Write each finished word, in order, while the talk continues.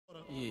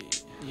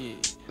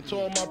To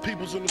all my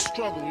peoples in the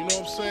struggle, you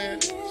know what I'm saying?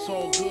 It's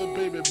all good,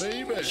 baby,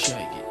 baby.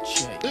 Shake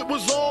it. It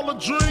was all a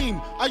dream.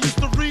 I used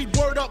to read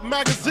Word Up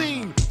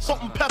magazine.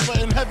 Salt and Pepper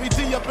and Heavy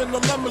D up in the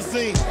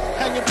limousine.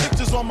 Hanging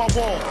pictures on my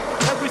wall.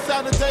 Every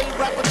Saturday,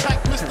 rap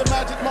attack, Mr.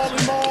 Magic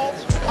Marley Marl.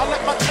 I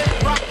let my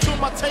tape rock till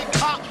my tape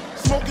pop.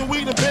 Smoking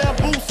weed and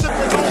bamboo, sipping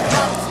on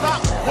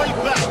non-stop. Way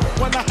back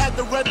when I had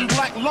the red and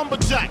black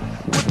lumberjack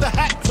with the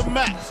hat to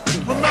match.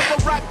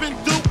 Remember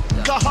rapping Duke?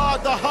 The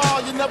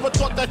hard, you never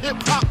thought that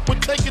hip-hop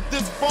would take it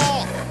this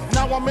far.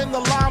 Now I'm in the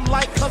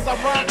limelight cause I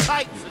rhyme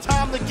tight.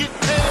 Time to get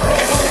paid,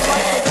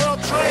 like the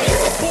world trade.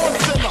 Born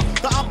sinner,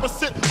 the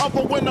opposite of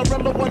a winner.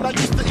 Remember when I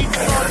used to eat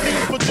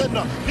sardines for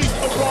dinner? Peace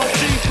for Raw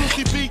G,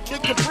 Brucey B,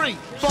 Kid Capri.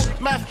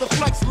 Funk Master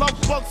Flex, Love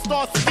Bug,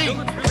 Star Ski.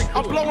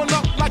 I'm blowing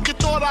up like you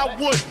thought I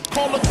would.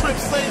 Call a trip,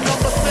 same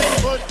number, same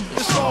hood.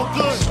 It's all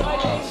good.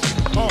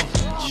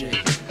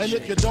 And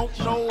if you don't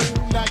know,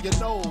 now you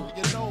know,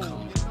 you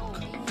know.